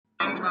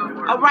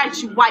Alright,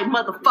 you white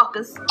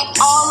motherfuckers.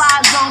 All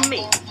eyes on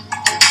me.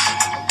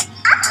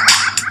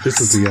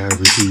 This is the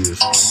R.U.M.O.U.R.S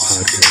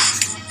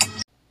podcast.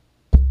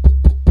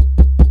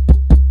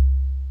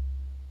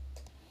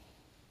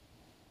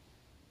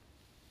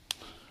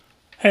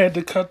 Had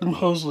to cut them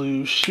hoes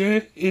loose.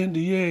 Shit,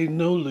 NDA,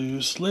 no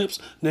loose slips.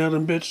 Now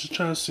them bitches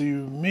trying to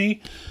sue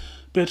me.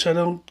 Bitch, I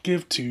don't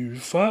give two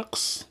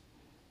fucks.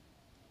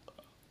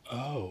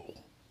 Oh.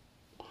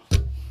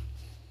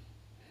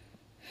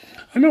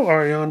 I know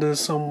Ariana is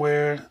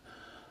somewhere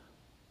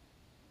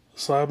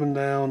slobbing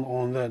down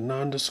on that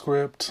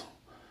nondescript,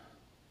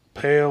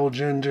 pale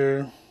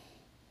ginger.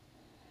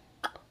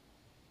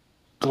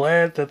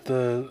 Glad that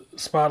the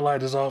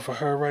spotlight is off of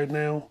her right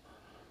now.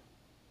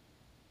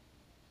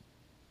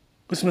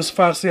 It's Mr.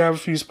 Fox, the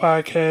R.U.M.O.U.R.S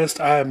podcast.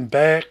 I am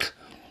back.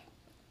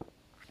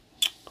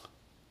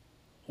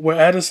 We're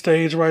at a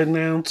stage right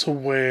now to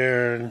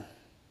where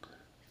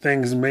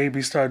things may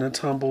be starting to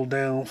tumble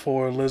down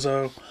for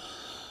Lizzo.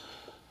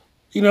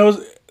 You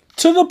know,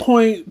 to the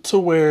point to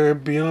where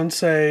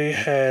Beyonce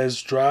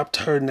has dropped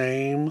her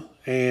name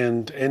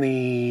and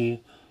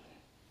any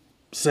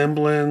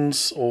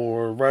semblance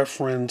or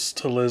reference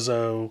to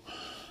Lizzo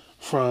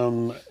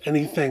from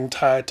anything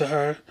tied to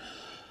her.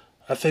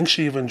 I think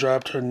she even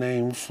dropped her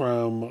name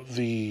from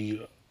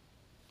the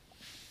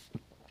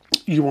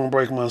You Won't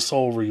Break My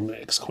Soul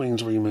remix,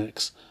 Queen's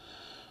remix.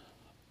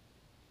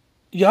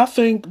 Y'all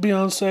think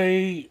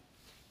Beyonce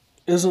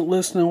isn't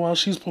listening while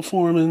she's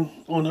performing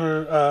on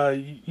her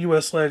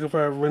U.S. leg of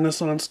her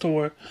Renaissance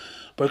tour?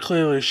 But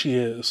clearly she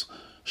is.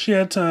 She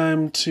had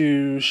time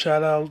to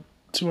shout out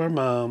to her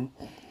mom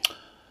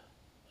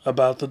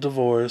about the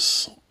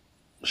divorce.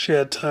 She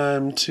had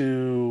time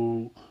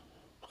to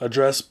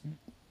address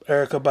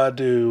Erykah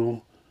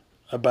Badu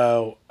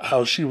about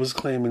how she was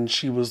claiming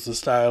she was the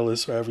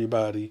stylist for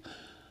everybody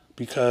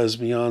because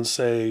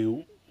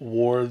Beyonce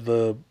wore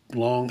the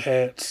long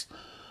hats.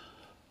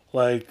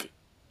 Like,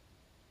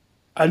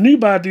 I knew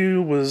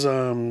Badu was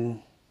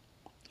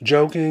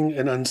joking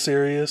and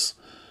unserious.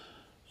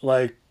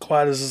 Like,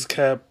 quiet as is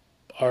kept,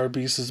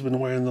 R.B.'s has been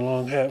wearing the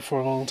long hat for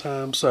a long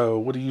time, so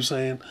what are you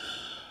saying?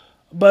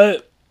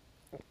 But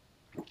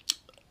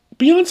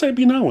Beyonce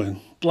be knowing.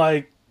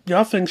 Like,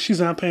 y'all think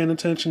she's not paying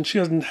attention. She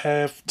doesn't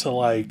have to,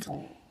 like,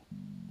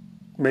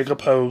 make a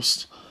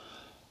post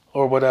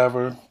or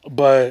whatever.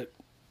 But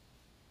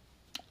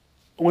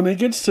when it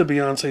gets to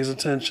Beyonce's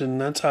attention,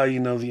 that's how you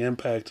know the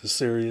impact is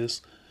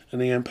serious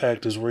and the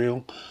impact is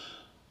real.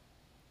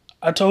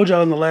 I told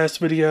y'all in the last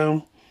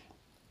video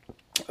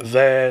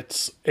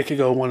that it could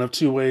go one of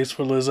two ways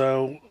for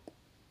Lizzo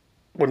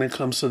when it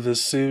comes to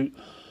this suit.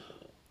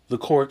 The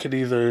court could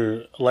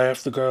either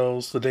laugh the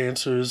girls, the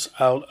dancers,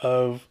 out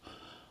of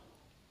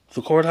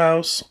the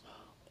courthouse,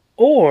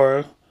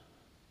 or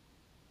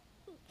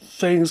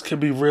things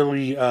could be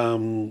really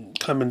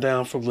coming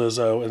down for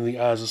Lizzo in the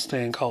eyes of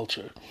stan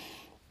culture.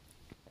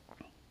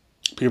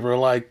 People are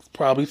like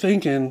probably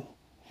thinking,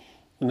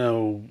 you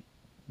know,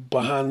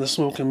 behind the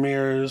smoke and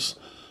mirrors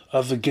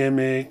of the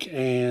gimmick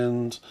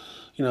and,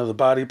 you know, the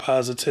body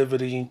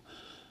positivity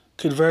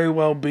could very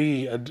well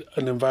be an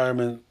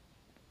environment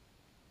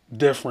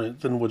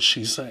different than what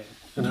she's saying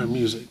in her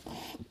music.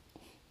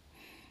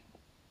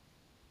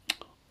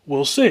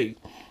 We'll see.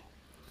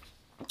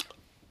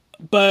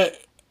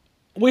 But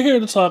we're here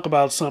to talk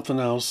about something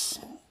else.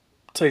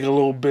 Take a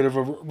little bit of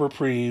a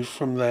reprieve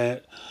from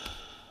that.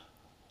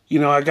 You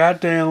know, I got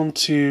down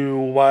to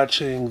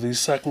watching the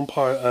second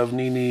part of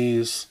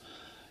Nene's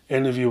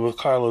interview with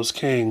Carlos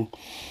King.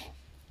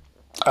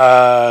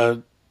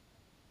 My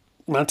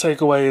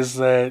takeaway is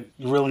that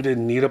you really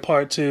didn't need a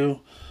part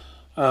two.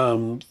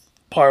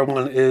 Part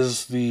one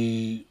is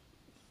the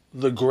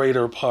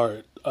greater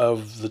part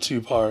of the two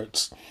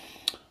parts.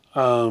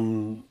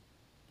 Again,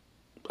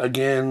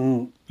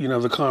 you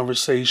know, the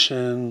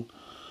conversation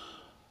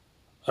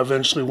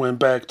eventually went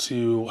back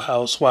to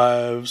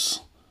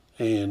housewives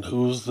and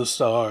who's the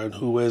star and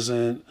who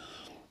isn't.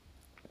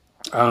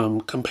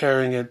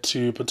 Comparing it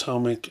to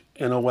Potomac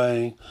in a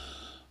way.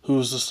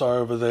 Who's the star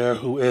over there,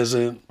 who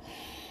isn't.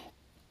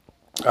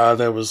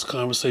 There was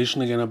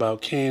conversation again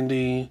about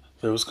Candy.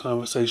 There was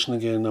conversation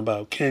again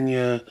about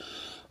Kenya.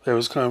 There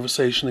was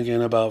conversation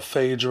again about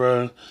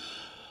Phaedra.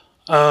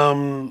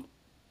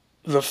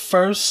 The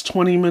first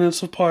 20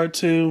 minutes of part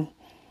two,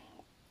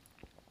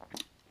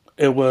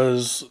 it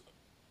was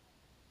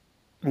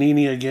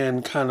Nene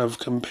again kind of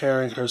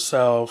comparing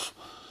herself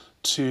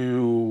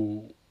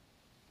to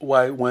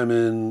white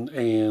women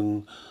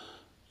and,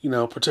 you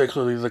know,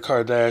 particularly the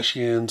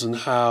Kardashians and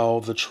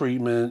how the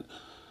treatment,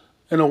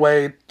 in a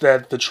way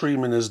that the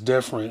treatment is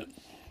different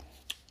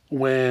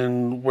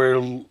when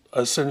we're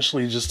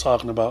essentially just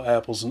talking about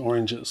apples and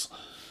oranges.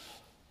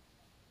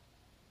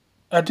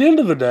 At the end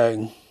of the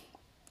day,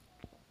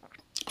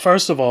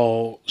 first of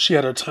all, she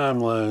had her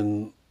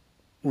timeline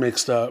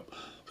mixed up.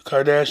 The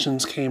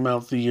Kardashians came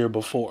out the year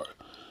before.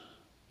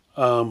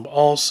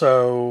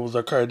 Also,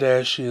 the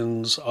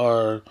Kardashians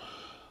are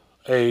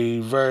a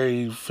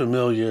very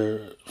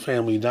familiar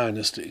family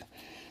dynasty.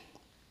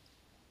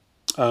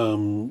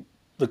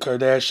 the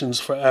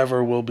Kardashians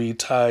forever will be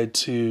tied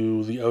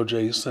to the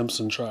O.J.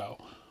 Simpson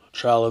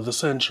trial of the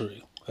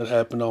century. That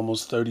happened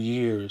almost 30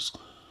 years,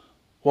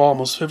 well,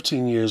 almost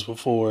 15 years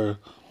before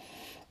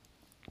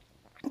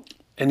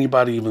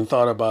anybody even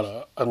thought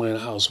about Atlanta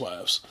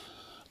Housewives.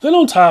 Then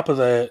on top of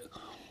that,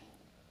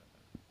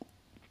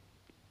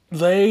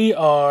 they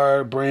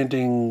are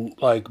branding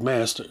like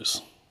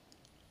masters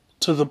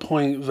to the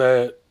point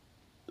that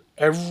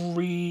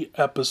every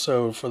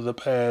episode for the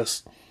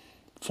past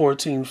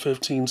 14,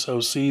 15 so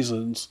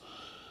seasons,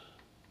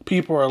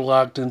 people are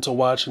locked into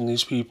watching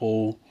these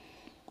people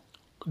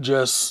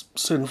just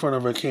sit in front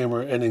of a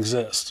camera and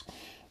exist.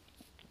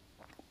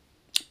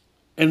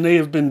 And they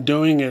have been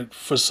doing it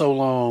for so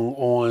long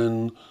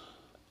on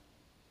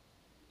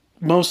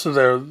most of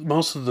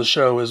the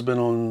show has been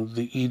on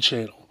the E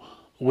channel,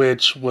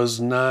 which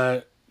was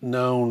not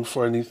known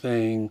for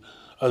anything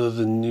other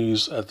than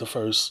news at the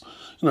first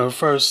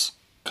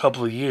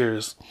couple of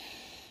years.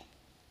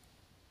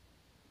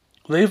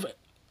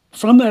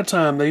 From that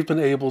time they've been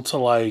able to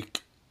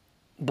like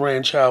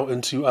branch out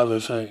into other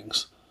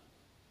things.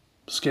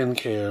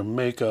 Skincare,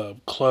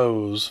 makeup,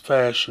 clothes,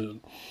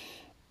 fashion.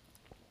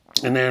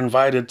 And they're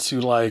invited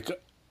to like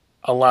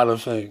a lot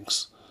of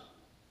things.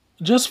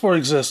 Just for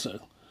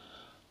existing.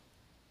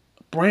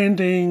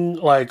 Branding,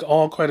 like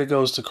all credit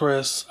goes to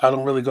Chris. I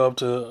don't really go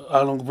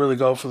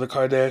for the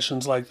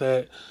Kardashians like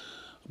that.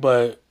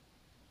 But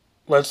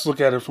let's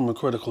look at it from a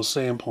critical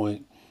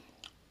standpoint.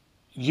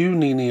 You,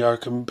 Nene, are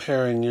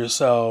comparing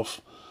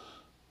yourself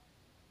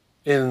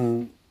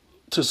to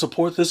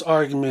support this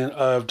argument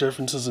of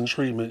differences in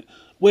treatment,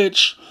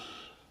 which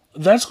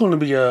that's going to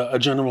be a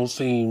general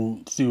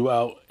theme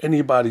throughout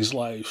anybody's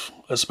life,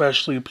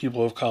 especially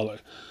people of color.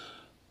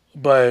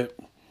 But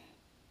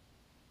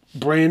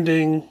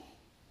branding,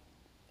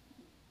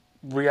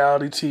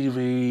 reality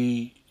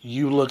TV,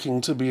 you looking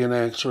to be an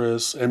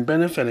actress and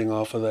benefiting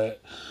off of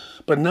that,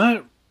 but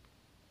not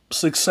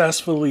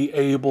successfully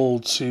able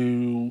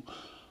to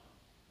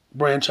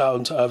branch out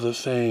into other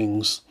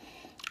things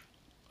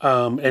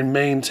and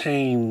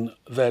maintain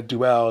that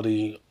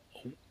duality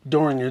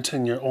during your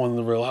tenure on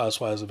The Real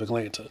Housewives of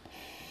Atlanta.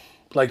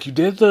 Like, you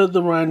did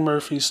the Ryan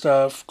Murphy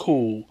stuff,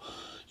 cool.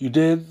 You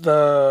did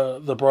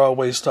the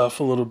Broadway stuff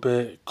a little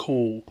bit,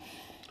 cool.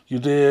 You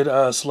did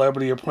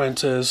Celebrity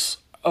Apprentice,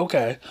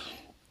 okay.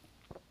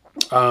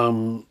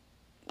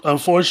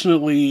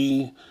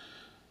 Unfortunately,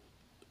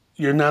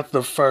 you're not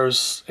the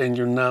first and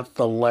you're not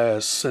the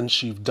last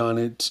since you've done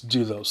it to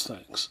do those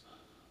things.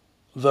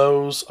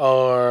 Those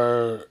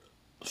are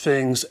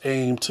things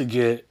aimed to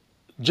get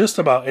just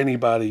about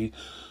anybody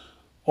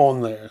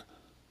on there.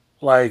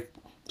 Like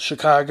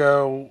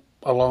Chicago,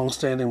 a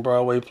long-standing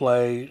Broadway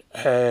play,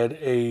 had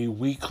a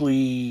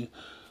weekly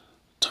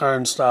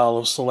turnstile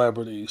of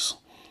celebrities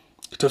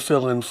to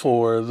fill in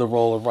for the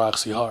role of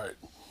Roxy Hart.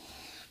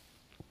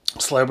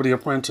 Celebrity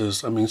Apprentice,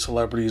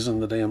 celebrities in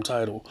the damn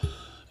title.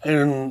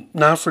 And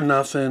not for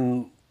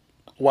nothing,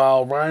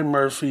 while Ryan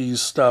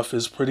Murphy's stuff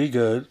is pretty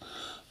good,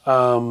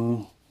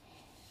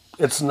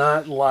 it's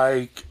not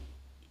like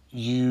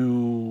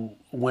you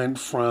went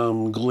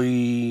from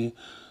Glee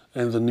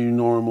and The New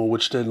Normal,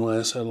 which didn't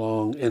last that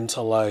long,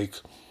 into like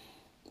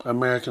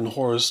American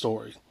Horror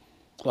Story,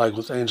 like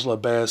with Angela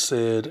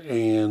Bassett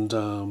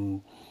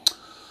and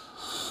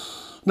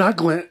not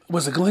Glenn.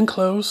 Was it Glenn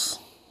Close?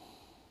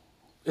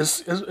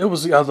 It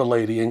was the other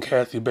lady and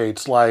Kathy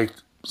Bates, like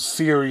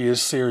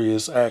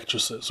serious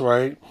actresses,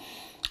 right?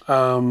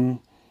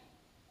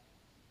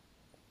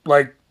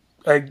 Like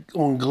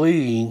on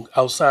Glee,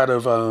 outside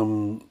of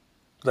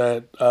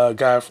that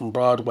guy from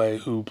Broadway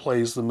who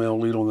plays the male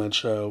lead on that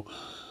show,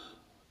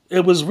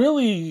 it was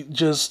really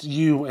just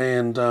you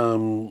and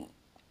the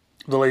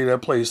lady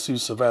that plays Sue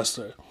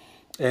Sylvester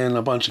and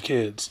a bunch of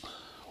kids.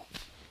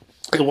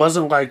 It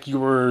wasn't like you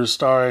were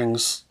starring,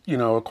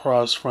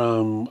 across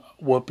from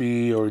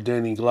Whoopi or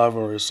Danny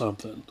Glover or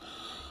something.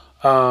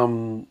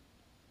 So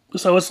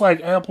it's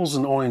like apples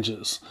and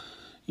oranges.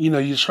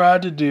 You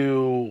tried to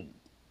do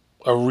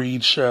a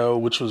Reed show,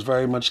 which was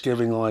very much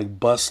giving like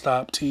bus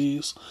stop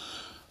tease.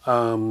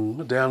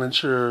 Down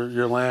at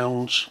your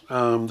lounge,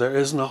 there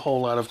isn't a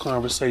whole lot of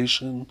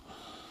conversation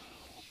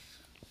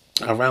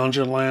around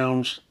your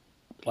lounge,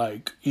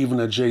 like even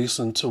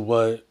adjacent to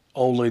what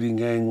Old Lady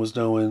Gang was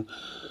doing.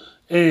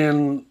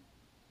 And,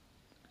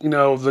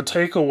 the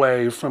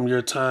takeaway from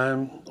your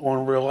time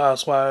on Real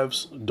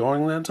Housewives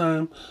during that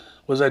time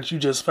was that you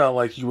just felt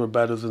like you were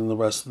better than the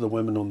rest of the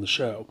women on the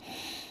show.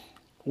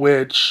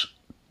 Which,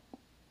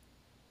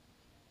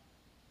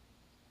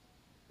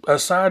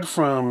 aside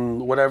from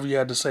whatever you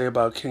had to say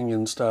about Kenya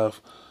and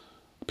stuff,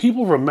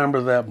 people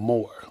remember that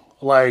more.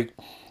 Like,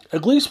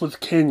 at least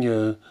with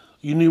Kenya,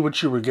 you knew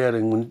what you were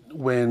getting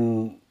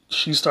when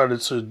she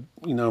started to,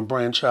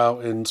 branch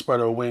out and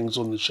spread her wings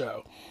on the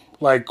show.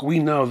 Like, we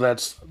know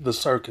that's the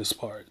circus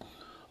part.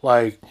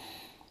 Like,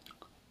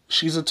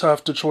 she's a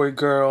tough Detroit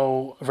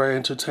girl, very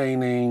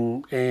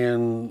entertaining,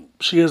 and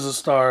she is a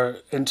star.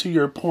 And to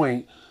your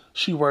point,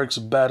 she works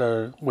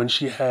better when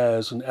she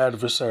has an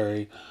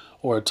adversary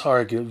or a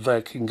Target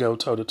that can go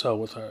toe to toe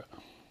with her.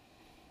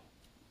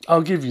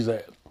 I'll give you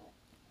that.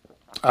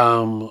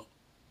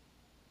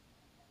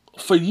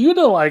 For you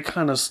to like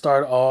kind of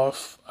start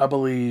off, I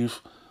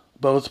believe,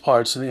 both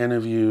parts of the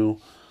interview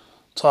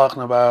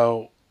talking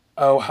about,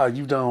 oh, how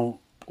you don't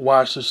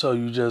watch the show,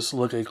 you just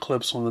look at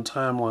clips on the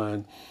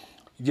timeline.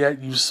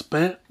 Yet you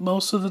spent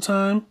most of the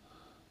time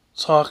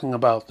talking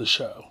about the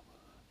show.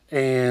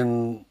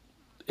 And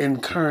in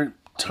current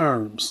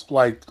terms,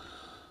 like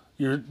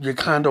you're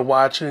kind of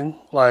watching,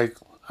 like,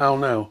 I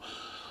don't know.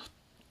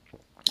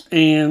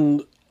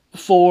 And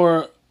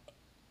for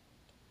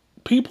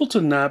people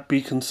to not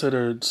be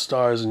considered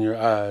stars in your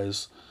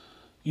eyes,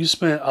 you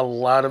spent a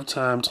lot of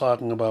time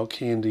talking about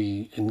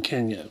Candy in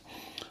Kenya.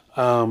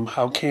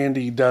 How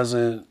Candy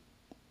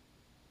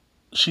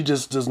she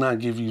just does not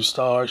give you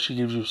stars, she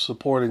gives you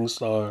supporting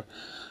star,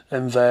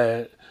 and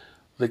that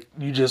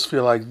you just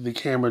feel like the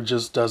camera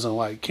just doesn't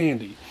like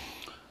Candy.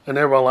 And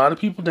there were a lot of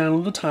people down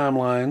on the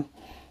timeline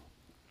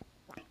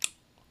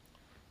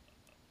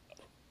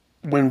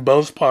when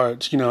both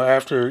parts,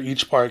 after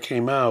each part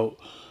came out,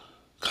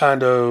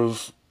 kind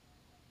of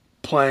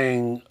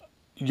playing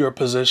your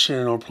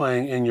position or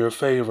playing in your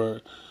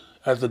favor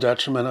at the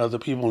detriment of other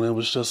people. And it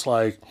was just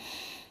like,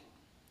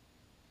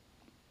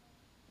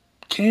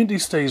 Candy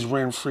stays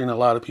rent-free in a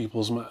lot of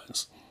people's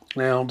minds.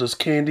 Now, does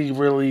Candy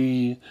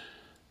really,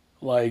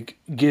 like,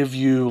 give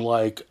you,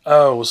 like,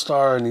 a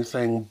star or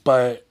anything?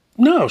 But,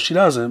 no, she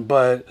doesn't.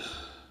 But,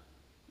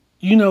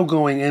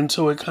 going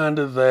into it kind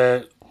of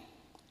that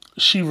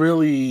she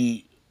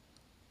really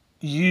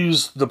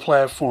used the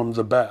platform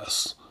the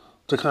best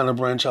to kind of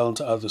branch out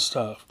into other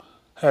stuff.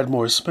 Had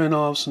more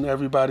spinoffs than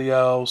everybody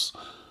else.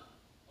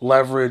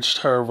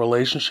 Leveraged her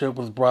relationship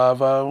with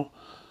Bravo.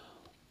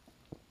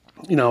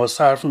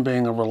 Aside from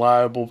being a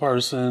reliable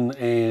person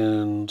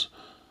and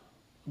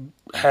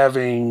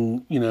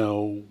having,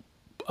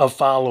 a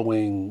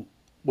following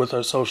with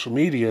her social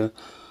media,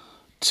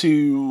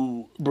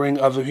 to bring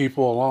other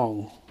people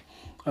along.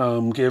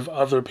 Give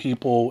other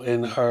people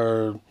in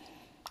her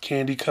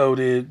Candy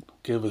Coated,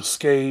 give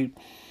Escape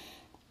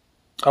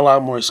a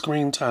lot more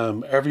screen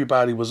time.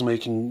 Everybody was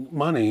making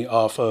money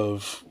off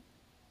of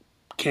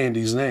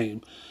Candy's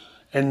name.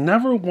 And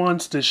never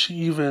once did she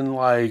even,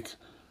 like,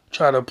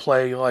 try to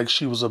play like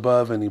she was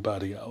above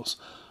anybody else.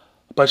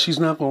 But she's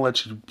not going to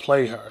let you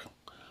play her.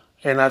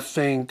 And I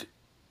think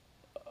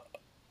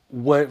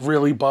what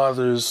really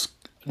bothers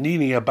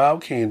Nene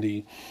about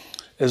Candy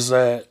is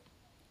that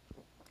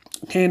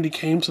Candy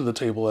came to the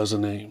table as a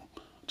name.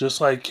 Just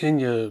like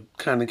Kenya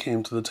kind of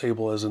came to the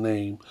table as a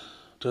name.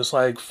 Just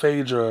like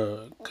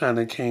Phaedra kind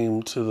of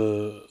came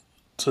to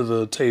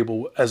the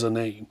table as a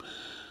name.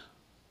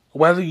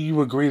 Whether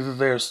you agree that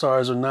they're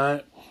stars or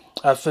not,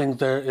 I think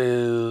there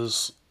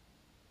is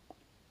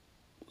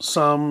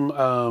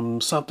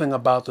something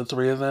about the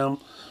three of them,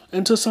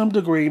 and to some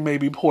degree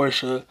maybe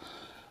Portia,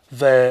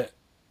 that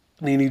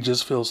Nene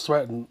just feels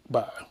threatened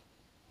by.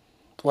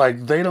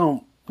 Like, they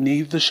don't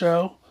need the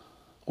show,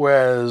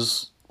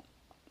 whereas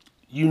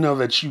you know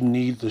that you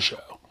need the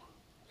show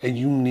and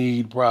you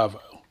need Bravo.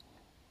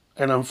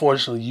 And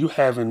unfortunately, you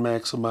haven't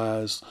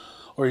maximized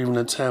or even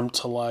attempt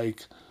to,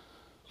 like,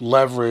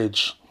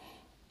 leverage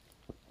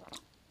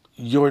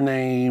your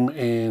name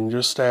and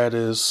your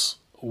status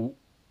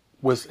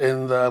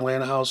within the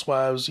Atlanta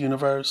Housewives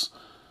universe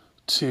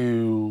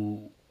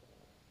to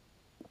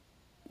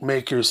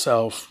make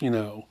yourself,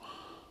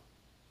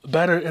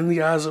 better in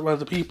the eyes of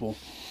other people.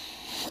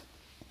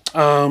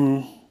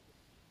 Of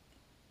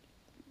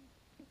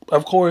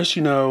course,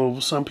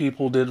 some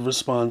people did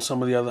respond.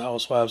 Some of the other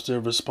housewives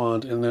did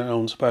respond in their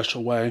own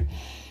special way.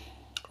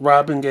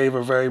 Robin gave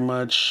a very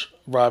much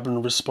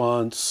Robin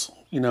response.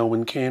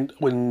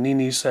 When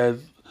Nene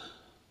said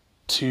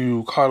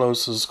to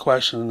Carlos's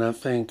question, and I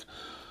think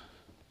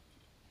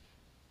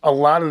a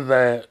lot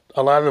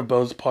of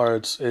both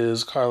parts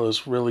is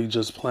Carlos really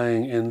just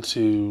playing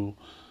into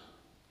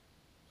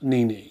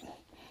Nene.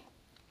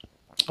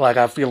 Like,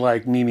 I feel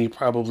like Nene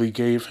probably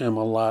gave him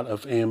a lot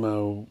of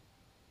ammo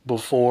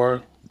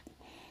before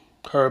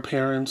her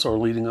appearance or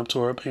leading up to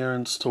her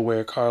appearance, to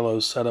where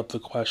Carlos set up the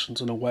questions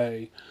in a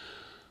way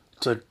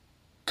to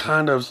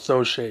kind of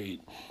throw shade.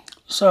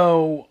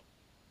 So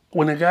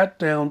when it got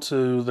down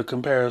to the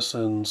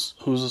comparisons,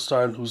 who's a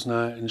star and who's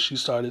not, and she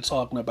started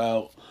talking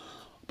about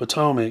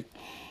Potomac,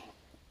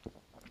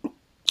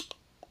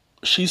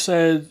 she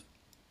said,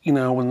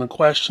 when the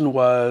question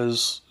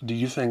was, do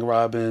you think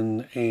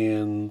Robin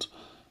and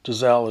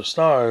Giselle are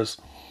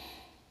stars?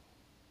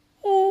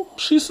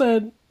 She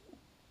said,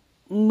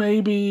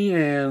 maybe,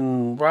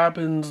 and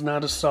Robin's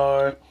not a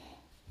star.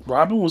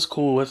 Robin was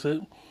cool with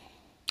it.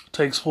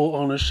 Takes full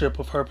ownership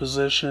of her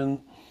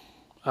position.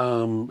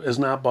 Is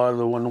not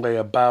bothered one way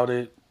about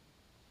it,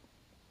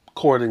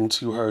 according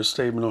to her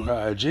statement on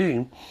her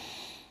IG.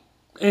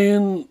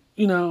 And,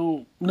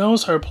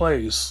 knows her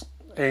place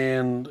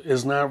and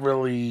is not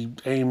really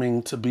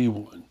aiming to be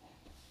one.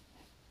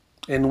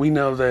 And we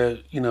know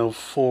that,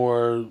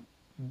 for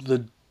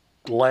the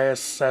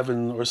last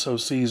 7 or so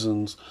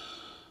seasons,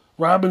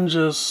 Robin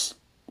just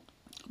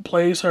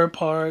plays her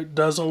part,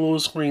 does a little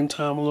screen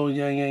time, a little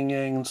yang yang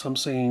yang in some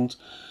scenes,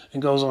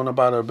 and goes on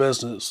about her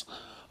business.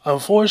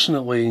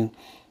 Unfortunately,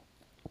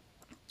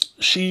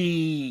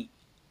 she's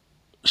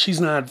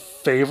not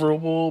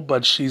favorable,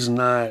 but she's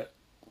not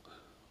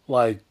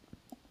like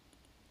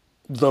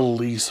the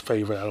least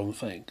favorite, I don't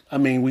think. I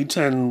mean,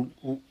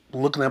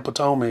 looking at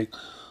Potomac,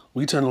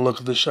 we tend to look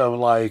at the show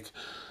like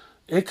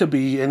it could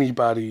be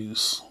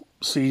anybody's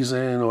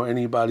season or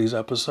anybody's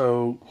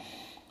episode.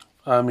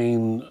 I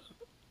mean,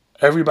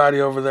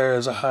 everybody over there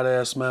is a hot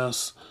ass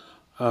mess.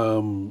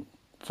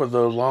 For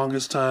the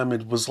longest time,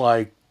 it was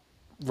like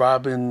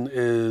Robin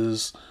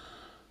is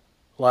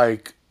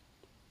like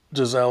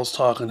Giselle's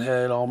talking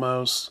head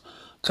almost.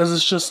 Because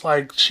it's just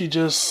like she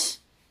just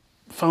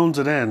phones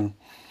it in.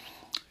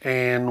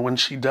 And when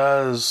she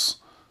does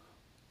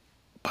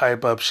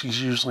pipe up,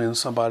 she's usually in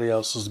somebody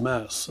else's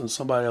mess and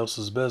somebody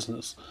else's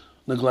business,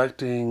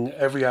 neglecting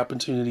every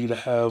opportunity to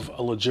have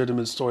a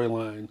legitimate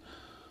storyline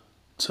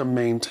to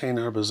maintain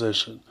her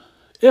position.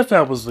 If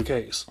that was the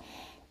case.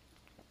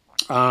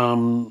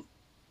 In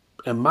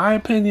my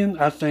opinion,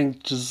 I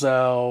think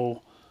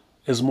Giselle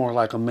is more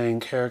like a main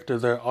character.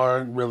 There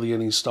aren't really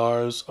any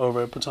stars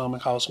over at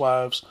Potomac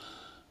Housewives,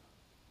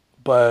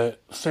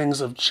 but things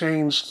have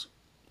changed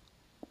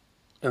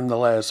in the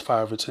last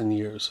 5 or 10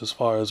 years as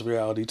far as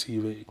reality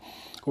TV,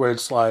 where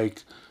it's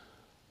like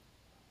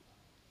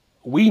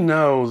we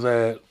know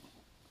that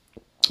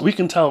we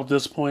can tell at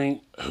this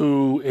point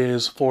who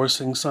is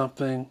forcing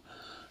something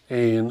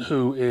and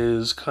who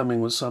is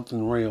coming with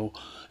something real.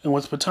 And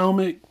with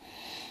Potomac,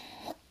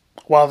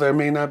 while there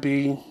may not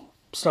be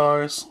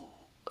stars,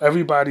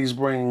 everybody's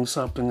bringing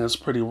something that's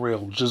pretty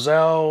real.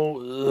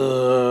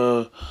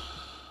 Giselle,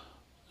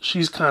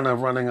 she's kind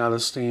of running out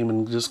of steam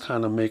and just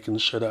kind of making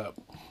shit up.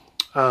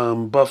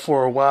 But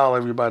for a while,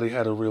 everybody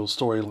had a real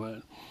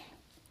storyline.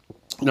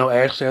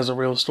 Ashley has a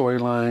real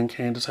storyline.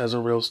 Candace has a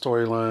real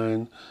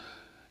storyline.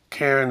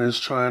 Karen is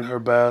trying her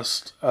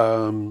best.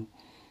 And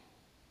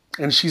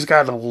she's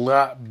gotten a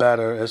lot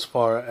better as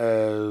far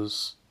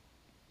as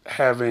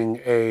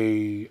having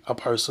a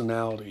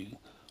personality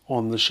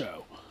on the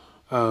show.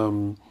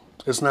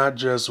 It's not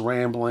just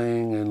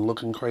rambling and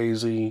looking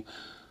crazy.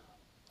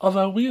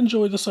 Although we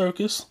enjoy the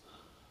circus.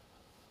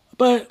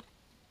 But,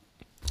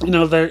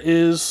 there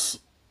is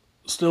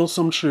still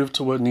some truth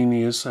to what Nene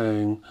is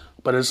saying,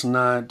 but it's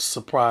not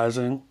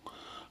surprising.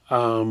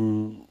 I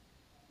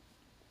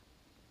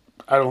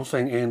don't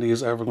think Andy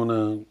is ever going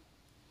to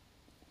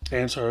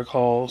answer her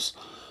calls.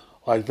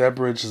 Like, that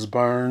bridge is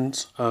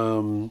burned.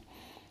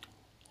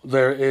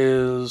 There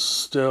is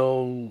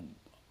still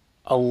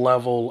a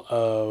level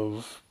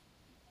of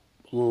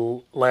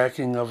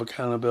lacking of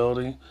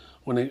accountability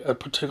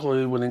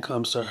particularly when it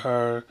comes to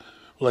her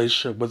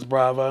relationship with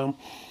Bravo.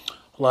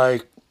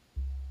 Like,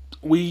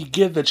 we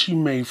get that you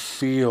may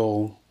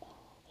feel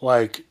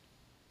like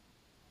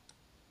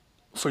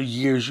for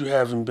years you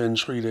haven't been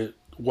treated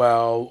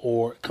well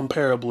or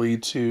comparably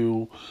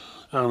to,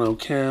 I don't know,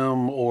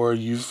 Kim, or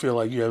you feel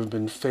like you haven't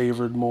been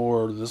favored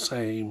more or the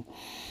same.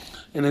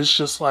 And it's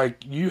just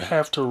like you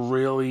have to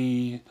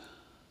really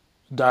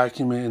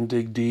document and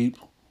dig deep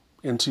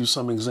into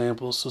some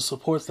examples to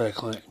support that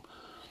claim.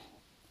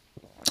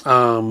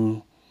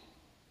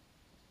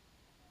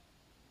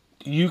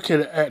 You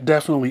could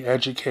definitely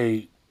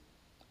educate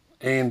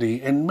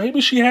Andy, and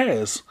maybe she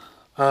has,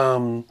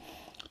 to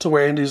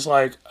where Andy's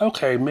like,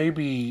 okay,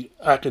 maybe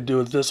I could do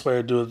it this way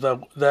or do it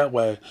that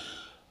way.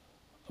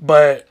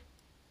 But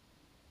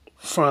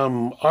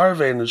from our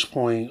vantage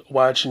point,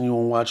 watching you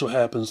on Watch What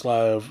Happens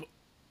Live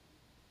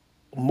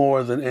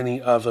more than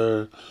any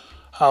other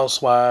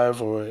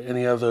housewife or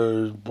any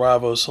other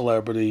Bravo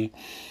celebrity,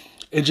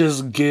 it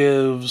just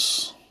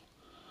gives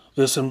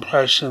this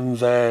impression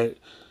that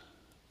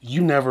you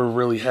never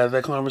really had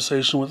that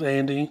conversation with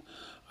Andy.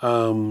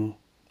 You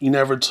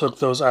never took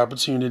those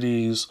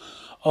opportunities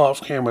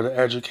off camera to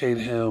educate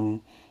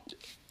him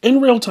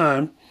in real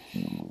time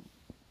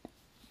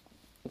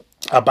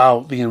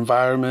about the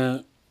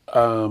environment,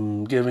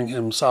 giving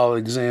him solid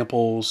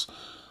examples,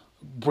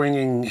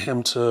 bringing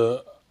him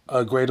to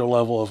a greater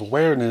level of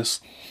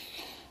awareness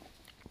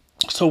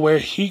to where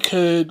he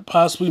could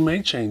possibly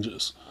make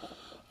changes.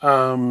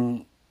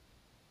 The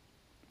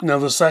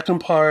second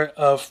part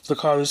of the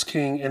Carlos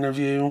King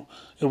interview,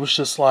 it was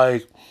just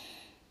like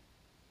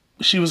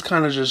she was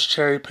kind of just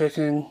cherry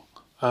picking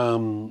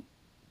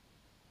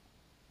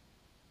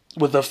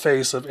with a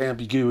face of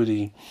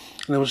ambiguity.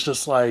 And it was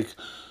just like,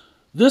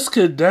 this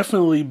could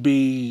definitely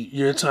be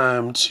your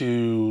time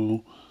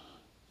to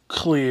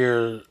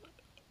clear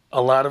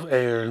a lot of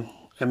air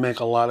and make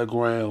a lot of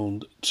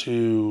ground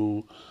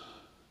to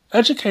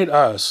educate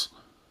us.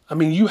 I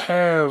mean, you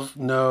have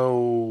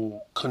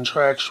no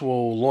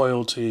contractual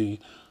loyalty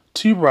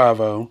to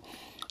Bravo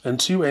and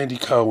to Andy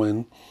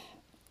Cohen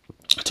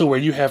to where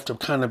you have to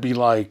kind of be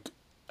like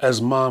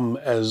as mum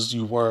as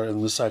you were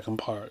in the second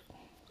part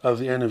of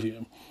the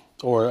interview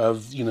or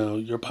of,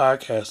 your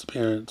podcast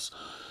appearance.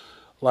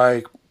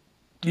 Like,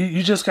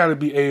 you just got to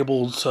be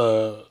able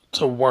to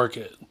work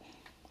it.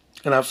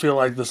 And I feel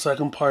like the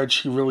second part,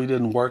 she really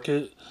didn't work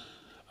it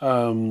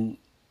to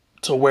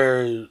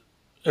where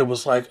it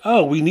was like,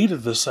 oh, we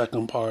needed the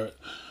second part.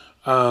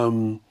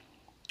 Um,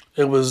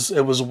 it was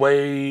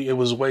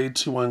way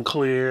too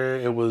unclear.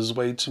 It was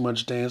way too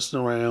much dancing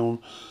around,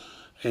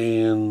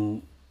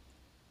 and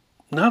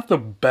not the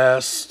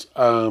best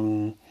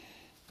part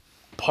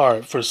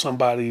for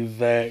somebody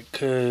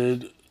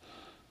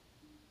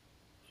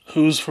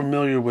who's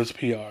familiar with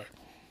PR.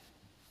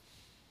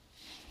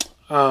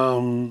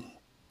 Um,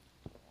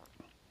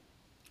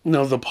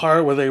 the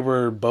part where they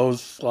were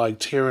both like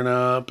tearing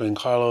up and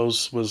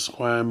Carlos was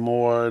crying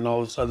more and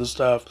all this other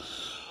stuff.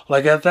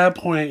 Like at that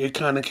point, it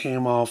kind of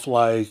came off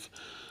like,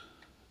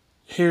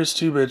 here's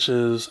two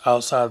bitches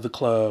outside the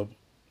club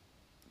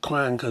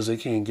crying because they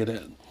can't get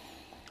in.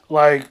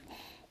 Like,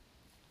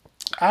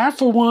 I,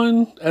 for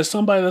one, as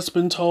somebody that's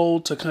been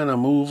told to kind of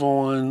move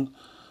on,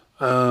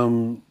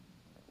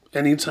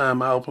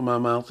 anytime I open my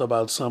mouth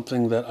about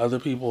something that other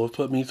people have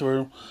put me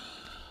through,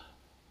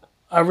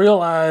 I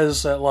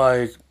realize that,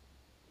 like,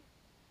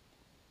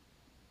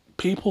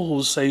 people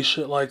who say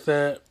shit like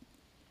that,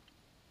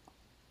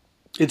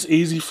 it's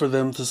easy for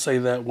them to say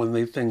that when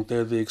they think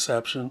they're the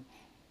exception,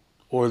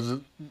 or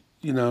they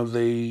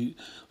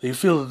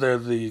feel that they're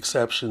the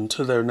exception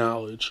to their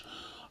knowledge,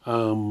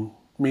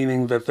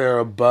 meaning that they're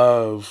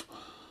above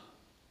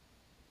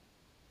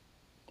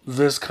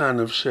this kind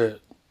of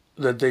shit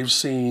that they've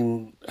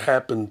seen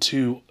happen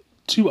to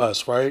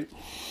us, right?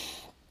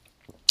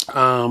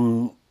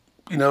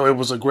 It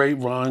was a great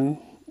run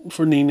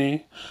for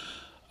Nene.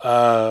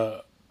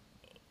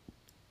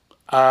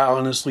 I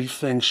honestly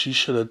think she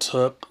should have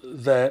took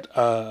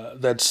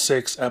that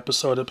 6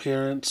 episode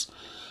appearance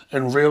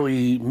and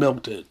really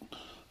milked it.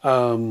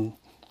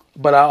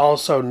 But I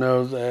also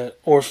know that,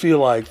 or feel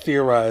like,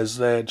 theorize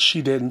that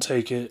she didn't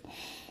take it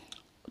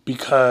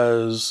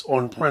because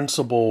on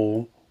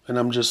principle, and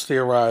I'm just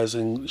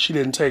theorizing, she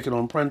didn't take it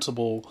on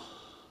principle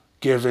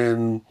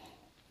given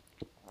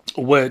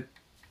what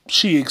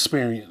she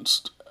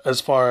experienced as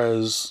far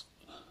as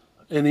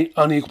any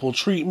unequal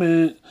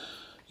treatment,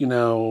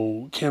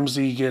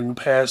 Kimsey getting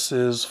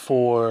passes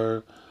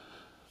for,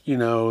 the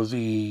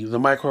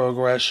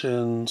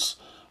microaggressions,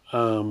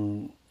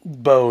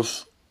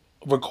 both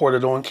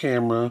recorded on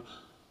camera.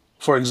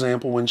 For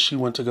example, when she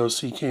went to go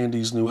see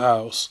Candy's new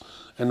house,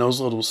 and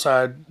those little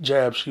side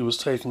jabs she was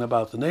taking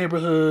about the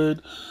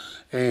neighborhood,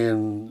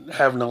 and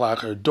having to lock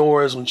her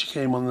doors when she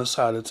came on this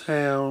side of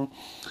town,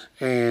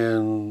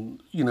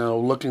 and,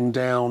 looking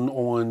down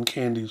on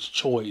Candy's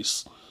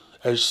choice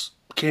as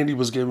Candy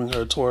was giving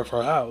her a tour of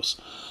her house.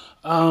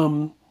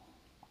 And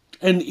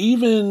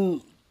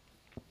even,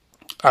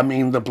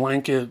 the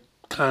blanket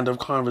kind of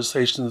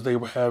conversations they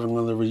were having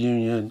on the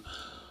reunion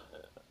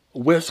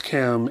with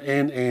Kim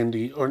and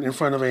Andy, or in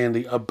front of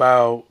Andy,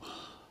 about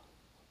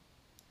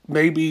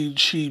maybe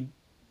she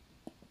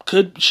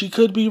could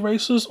be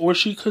racist, or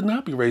she could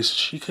not be racist.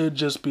 She could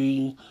just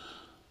be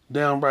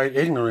downright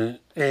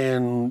ignorant,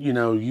 and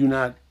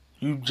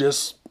you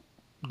just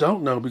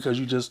don't know because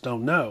you just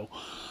don't know.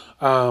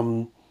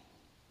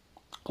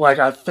 Like,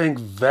 I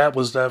think that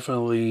was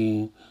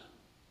definitely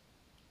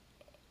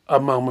a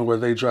moment where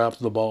they dropped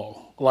the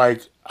ball.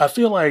 Like, I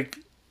feel like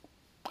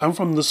I'm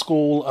from the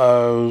school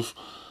of,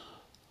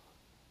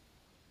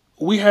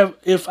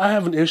 if I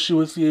have an issue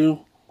with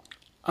you,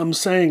 I'm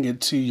saying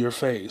it to your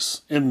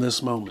face in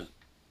this moment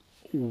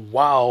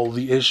while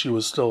the issue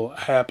is still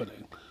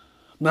happening.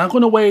 I'm not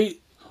going to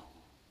wait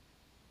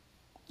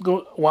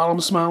while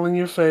I'm smiling in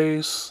your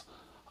face,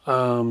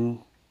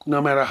 no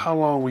matter how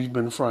long we've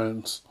been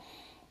friends.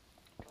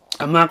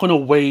 I'm not going to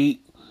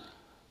wait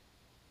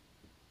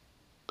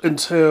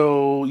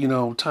until,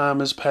 time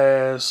has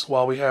passed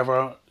while we have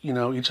our,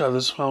 each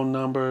other's phone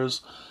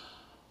numbers.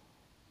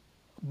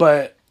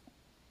 But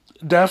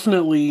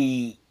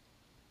definitely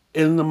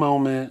in the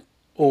moment,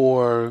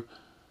 or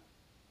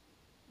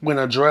when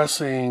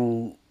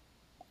addressing,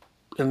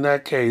 in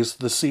that case,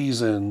 the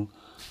season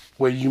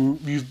where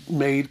you've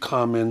made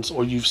comments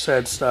or you've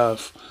said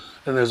stuff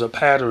and there's a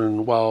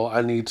pattern, well,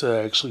 I need to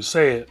actually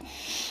say it.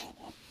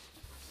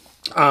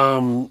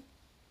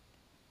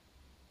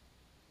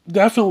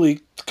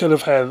 Definitely could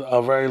have had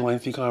a very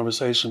lengthy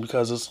conversation,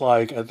 because it's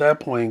like, at that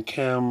point,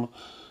 Kim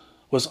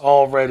was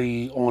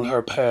already on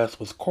her path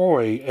with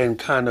Corey and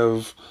kind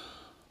of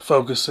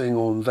focusing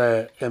on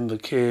that and the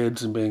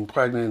kids and being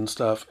pregnant and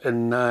stuff,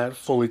 and not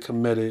fully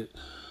committed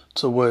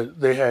to what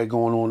they had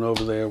going on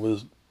over there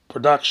with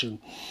production.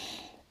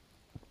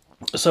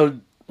 So,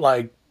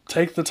 like,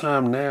 take the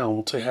time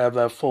now to have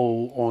that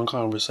full on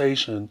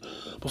conversation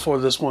before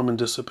this woman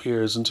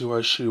disappears into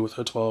her shoe with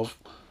her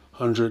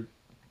 1,200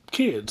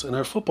 kids and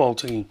her football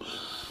team.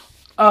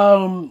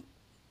 Like,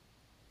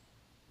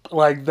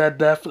 that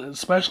definitely,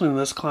 especially in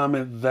this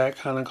climate, that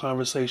kind of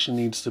conversation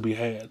needs to be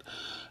had.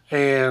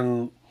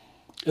 And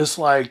it's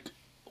like,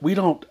 we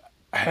don't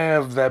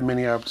have that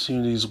many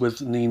opportunities with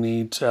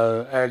Nene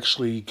to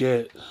actually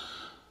get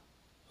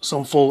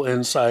some full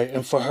insight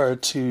and for her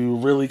to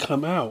really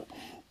come out.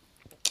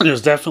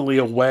 There's definitely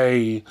a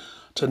way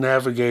to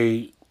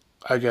navigate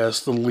I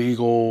guess, the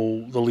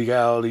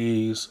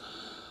legalities,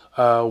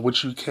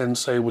 what you can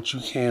say, what you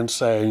can't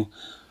say.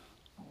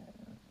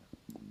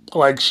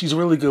 Like, she's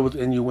really good with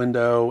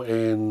innuendo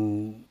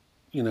and,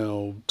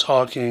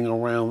 talking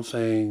around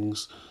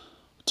things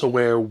to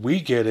where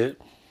we get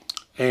it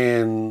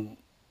and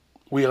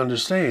we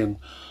understand.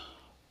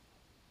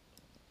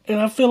 And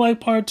I feel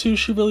like part two,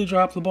 she really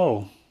dropped the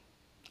ball.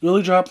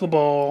 Really dropped the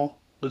ball.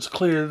 It's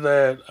clear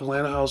that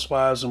Atlanta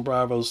Housewives and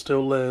Bravo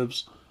still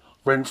lives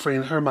rent free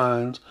in her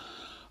mind.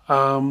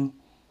 Um,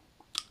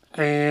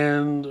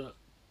 and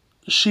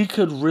she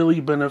could really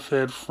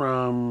benefit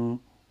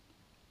from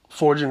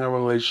forging a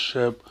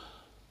relationship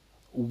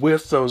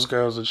with those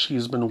girls that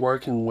she's been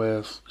working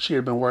with. She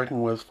had been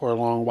working with for a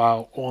long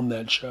while on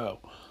that show.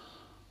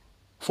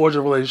 Forge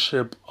a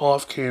relationship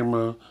off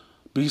camera,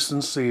 be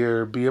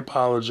sincere, be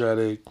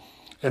apologetic,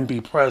 and be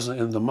present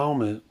in the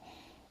moment,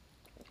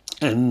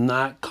 and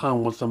not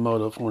come with a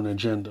motive or an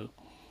agenda.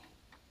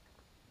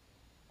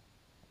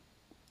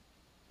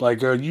 Like,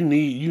 girl, you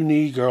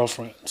need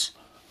girlfriends,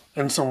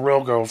 and some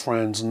real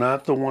girlfriends,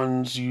 not the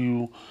ones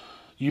you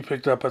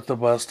picked up at the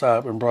bus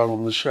stop and brought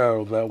on the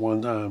show that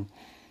one time.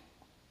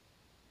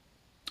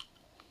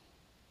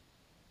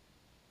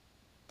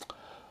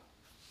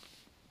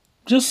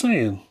 Just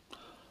saying.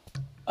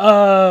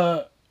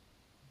 Uh,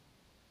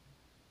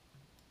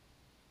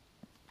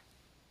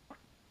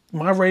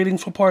 my rating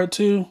for part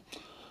two,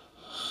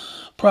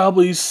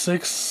 probably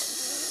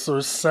 6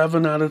 or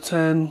 7 out of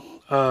 10.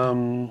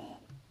 Um,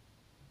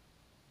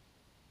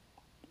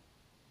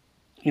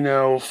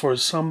 for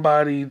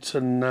somebody to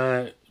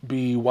not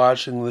be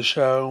watching the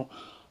show,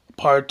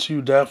 part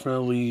two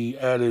definitely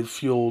added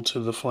fuel to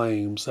the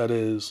flames. That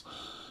is,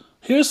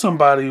 here's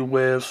somebody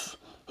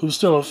who's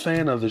still a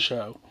fan of the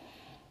show,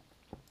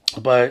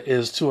 but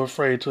is too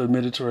afraid to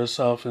admit it to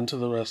herself and to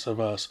the rest of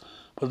us.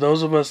 But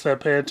those of us that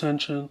pay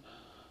attention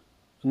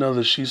know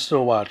that she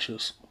still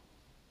watches,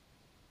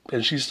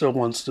 and she still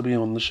wants to be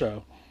on the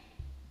show.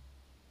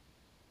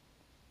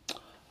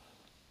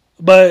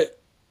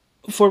 But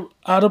for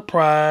out of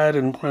pride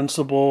and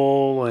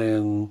principle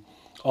and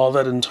all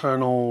that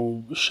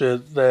internal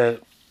shit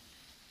that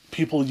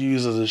people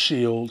use as a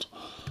shield,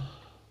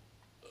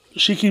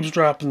 she keeps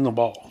dropping the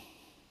ball.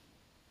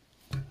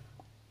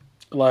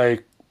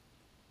 Like,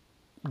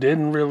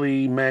 didn't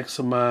really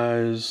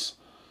maximize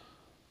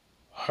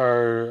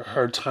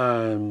her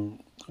time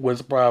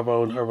with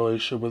Bravo and her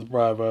relationship with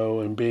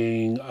Bravo and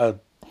being a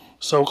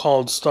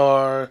so-called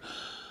star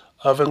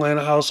of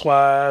Atlanta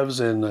Housewives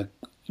and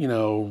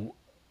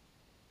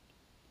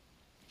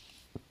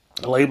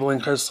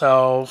labeling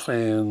herself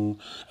and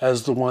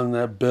as the one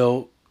that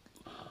built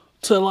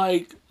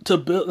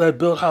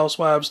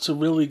Housewives to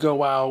really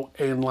go out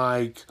and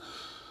like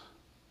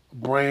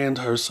brand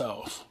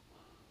herself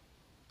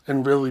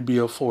and really be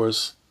a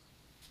force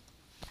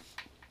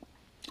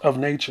of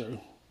nature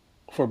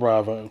for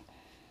Bravo.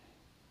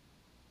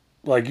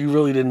 Like, you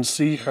really didn't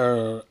see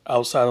her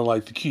outside of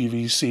like the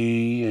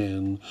QVC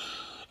and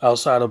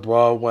outside of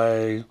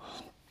Broadway.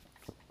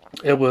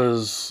 It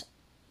was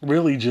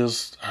really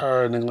just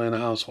her and Atlanta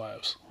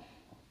Housewives.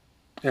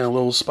 And a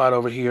little spot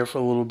over here for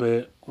a little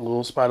bit, a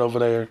little spot over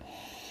there.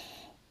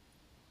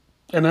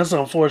 And that's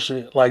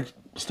unfortunate. Like,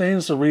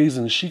 stands to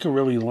reason she could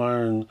really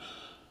learn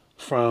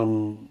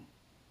from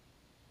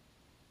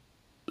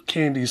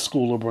Candy's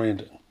school of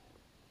branding.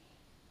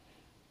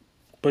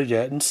 But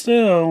yet and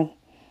still,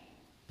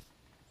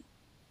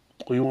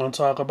 we want to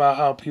talk about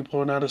how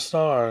people are not a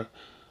star.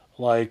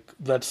 Like,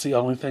 that's the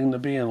only thing to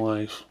be in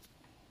life.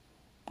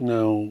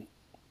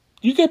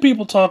 You get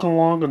people talking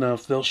long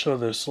enough, they'll show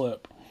their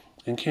slip.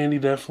 And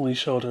Nene definitely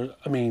showed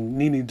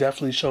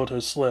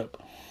her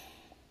slip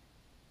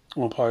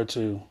on part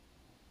two.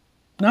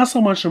 Not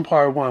so much in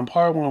part one.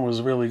 Part one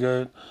was really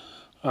good.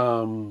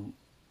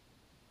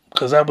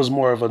 Because that was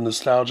more of a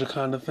nostalgia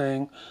kind of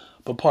thing.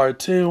 But part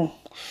two,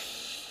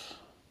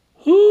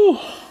 whew,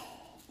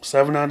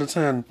 7 out of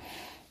 10.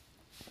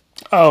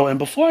 Oh, and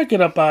before I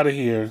get up out of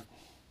here,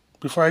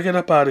 because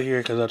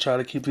I try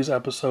to keep these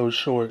episodes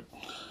short,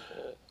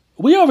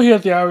 we over here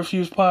at the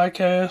R.U.M.O.U.R.S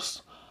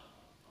podcast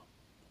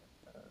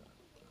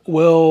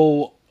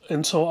will,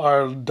 until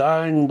our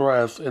dying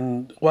breath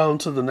and well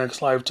into the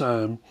next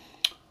lifetime,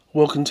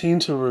 will continue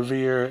to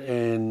revere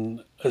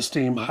and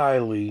esteem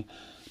highly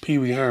Pee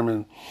Wee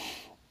Herman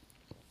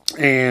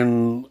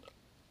and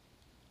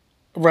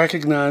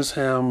recognize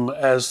him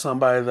as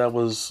somebody that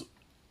was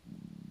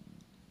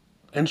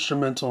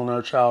instrumental in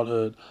our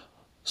childhood.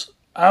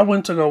 I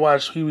went to go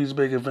watch Pee Wee's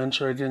Big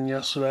Adventure again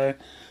yesterday.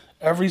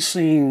 Every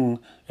scene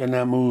in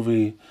that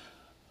movie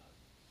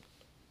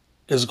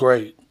is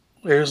great.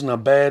 There isn't a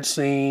bad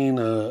scene,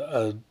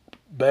 a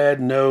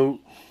bad note.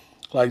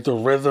 Like, the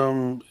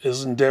rhythm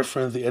isn't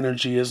different, the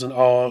energy isn't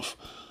off.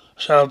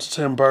 Shout out to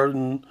Tim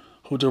Burton,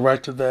 who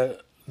directed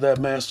that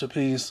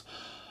masterpiece.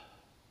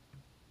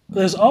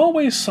 There's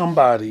always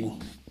somebody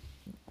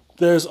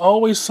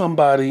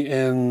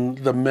in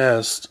the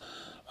midst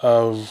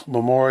of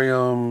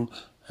memoriam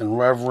and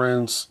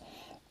reverence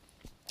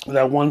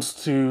that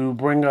wants to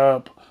bring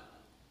up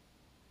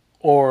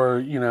or,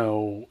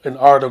 an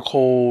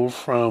article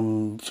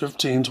from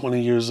 15,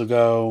 20 years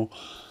ago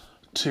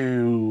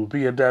to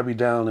be a Debbie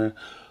Downer.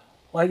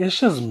 Like, it's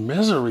just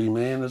misery,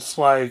 man. It's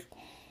like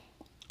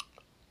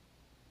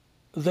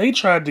they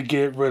tried to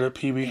get rid of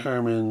Pee Wee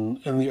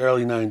Herman in the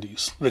early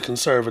 90s, the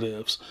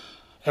conservatives.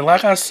 And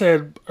like I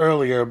said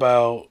earlier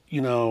about,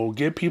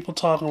 get people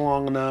talking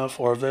long enough,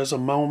 or if there's a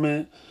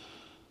moment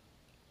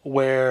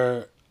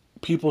where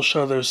people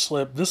show their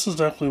slip, this is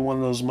definitely one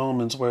of those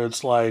moments where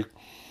it's like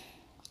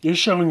you're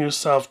showing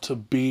yourself to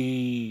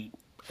be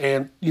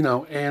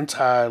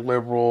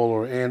anti-liberal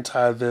or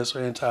anti-this or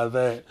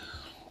anti-that.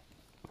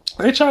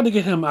 They tried to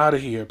get him out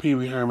of here, Pee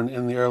Wee Herman,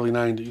 in the early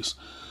 90s.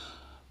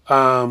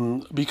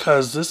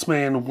 Because this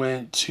man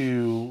went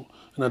to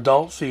an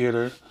adult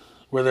theater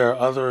where there are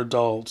other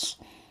adults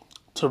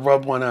to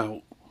rub one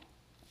out.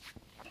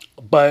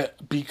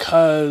 But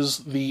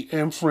because the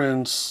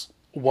inference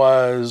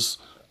was,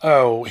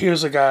 oh,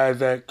 here's a guy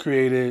that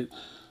created,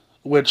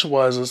 which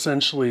was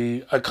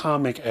essentially a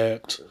comic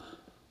act,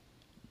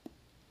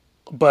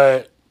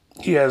 but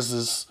he has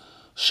this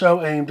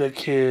show aimed at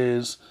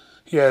kids.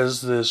 He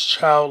has this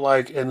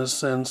childlike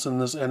innocence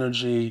and this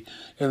energy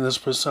and this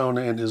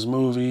persona in his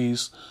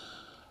movies.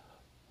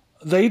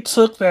 They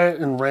took that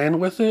and ran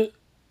with it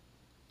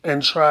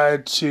and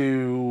tried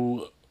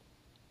to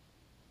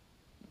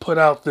put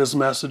out this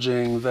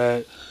messaging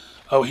that,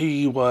 oh,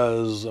 he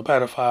was a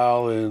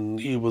pedophile and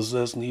he was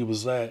this and he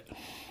was that.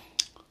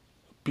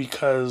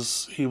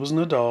 Because he was an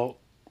adult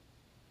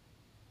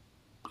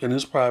in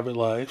his private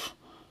life,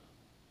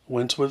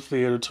 went to a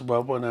theater to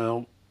rub one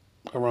out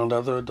around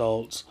other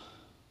adults,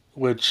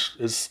 which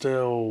is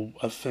still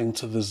a thing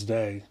to this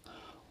day.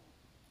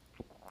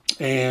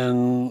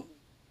 And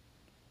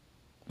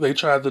they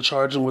tried to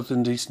charge him with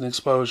indecent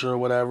exposure or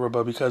whatever,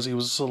 but because he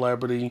was a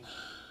celebrity,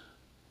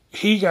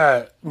 he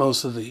got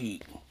most of the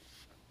heat.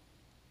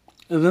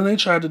 And then they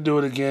tried to do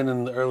it again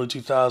in the early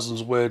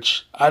 2000s,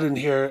 which I didn't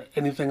hear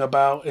anything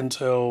about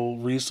until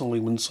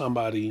recently when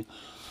somebody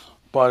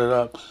brought it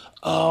up.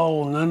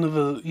 Oh, none of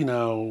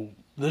the,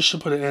 this should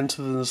put an end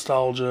to the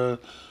nostalgia.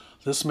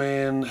 This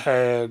man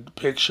had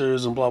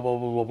pictures and blah, blah,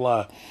 blah, blah,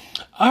 blah.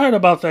 I heard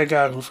about that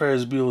guy from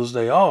Ferris Bueller's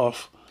Day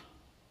Off,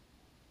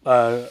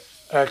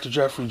 actor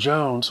Jeffrey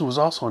Jones, who was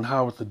also on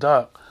Howard the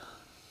Duck,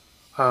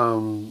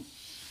 doing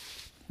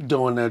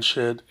that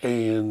shit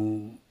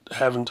and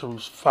having to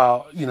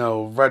file,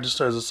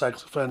 register as a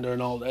sex offender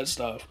and all that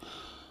stuff.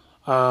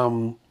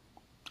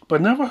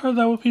 But never heard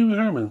that with Pee Wee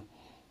Herman.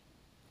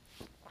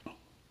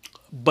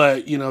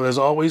 But, there's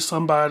always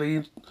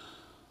somebody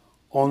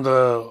on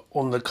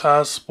the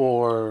cusp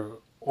or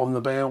on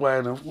the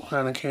bandwagon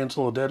trying to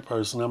cancel a dead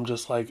person. I'm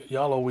just like,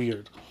 y'all are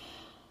weird.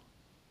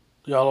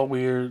 Y'all are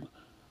weird.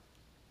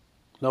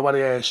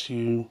 Nobody asked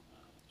you,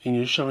 and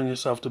you're showing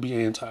yourself to be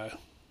anti.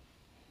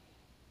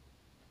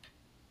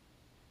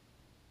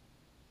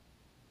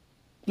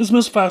 This is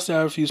Miss Foxy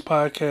I Refuse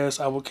podcast.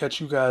 I will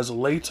catch you guys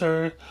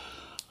later.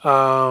 This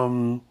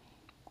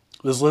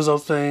Lizzo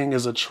thing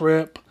is a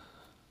trip.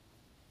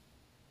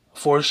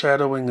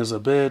 Foreshadowing is a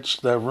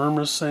bitch. That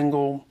R.U.M.O.U.R.S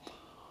single,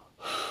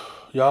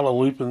 y'all are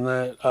looping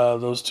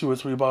those 2 or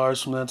 3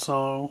 bars from that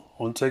song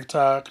on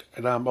TikTok,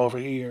 and I'm over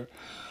here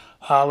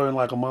hollering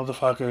like a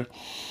motherfucker.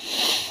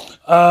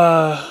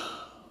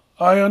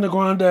 Ariana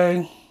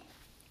Grande,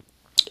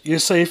 you're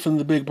safe in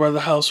the Big Brother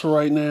house for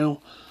right now,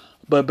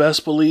 but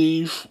best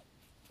believe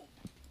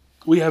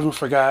we haven't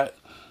forgot.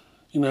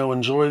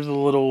 Enjoy the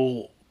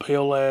little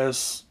pale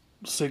ass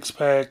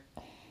 6-pack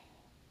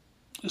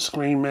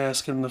screen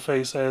mask in the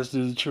face ass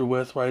dude that you're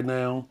with right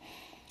now.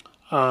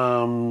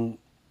 The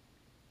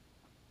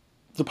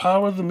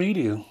power of the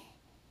media.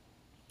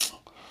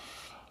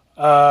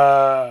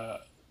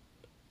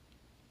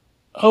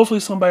 Hopefully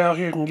somebody out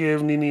here can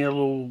give Nene a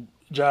little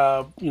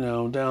job,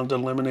 down the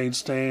lemonade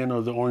stand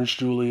or the Orange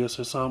Julius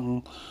or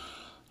something.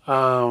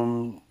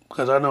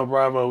 Because I know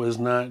Bravo is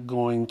not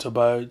going to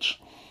budge.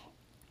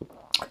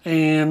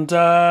 And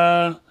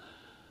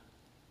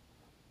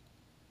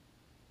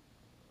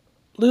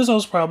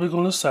Lizzo's probably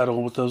going to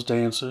settle with those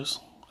dancers,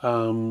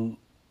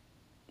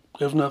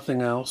 if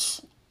nothing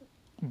else.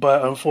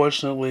 But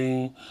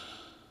unfortunately,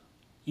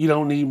 you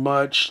don't need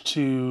much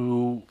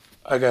to,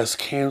 I guess,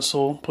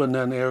 cancel, putting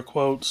that in air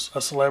quotes, a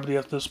celebrity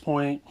at this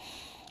point.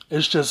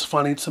 It's just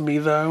funny to me,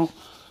 though.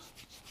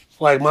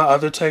 Like, my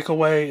other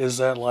takeaway is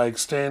that, like,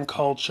 stan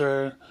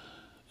culture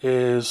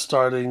is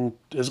going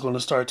to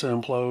start to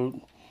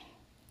implode.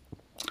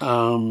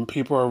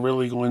 People are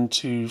really going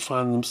to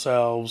find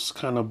themselves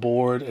kind of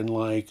bored and,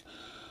 like,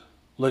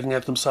 looking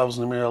at themselves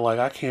in the mirror like,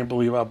 I can't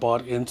believe I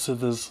bought into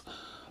this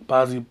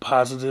body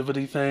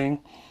positivity thing.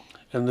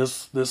 And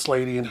this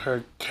lady and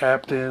her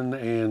captain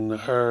and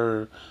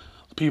her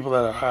people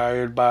that are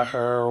hired by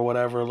her or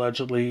whatever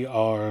allegedly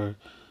are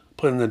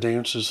putting the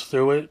dancers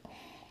through it.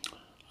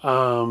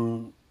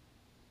 You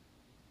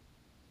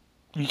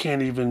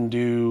can't even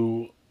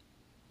do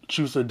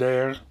Truth or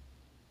Dare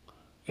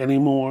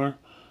anymore.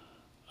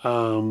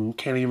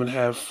 Can't even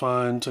have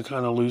fun to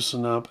kind of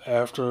loosen up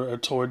after a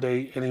tour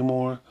date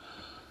anymore.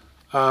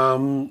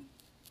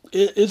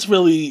 it's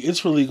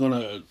really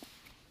gonna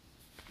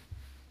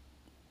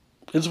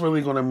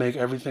make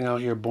everything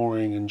out here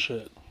boring and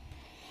shit.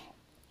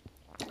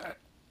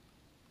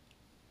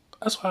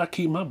 That's why I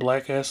keep my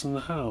black ass in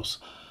the house.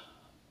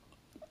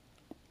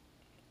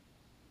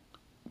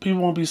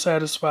 People won't be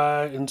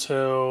satisfied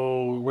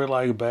until we're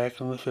like back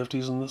in the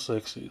 50s and the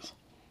 60s.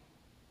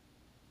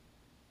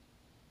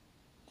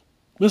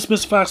 This is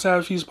Mr. Fox, I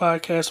Refuse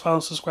Podcast. Follow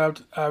and subscribe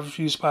to I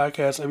Refuse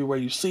Podcast everywhere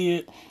you see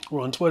it.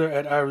 We're on Twitter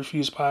at I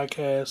Refuse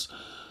Podcast.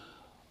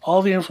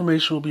 All the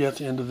information will be at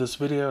the end of this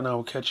video, and I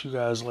will catch you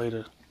guys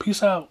later.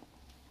 Peace out.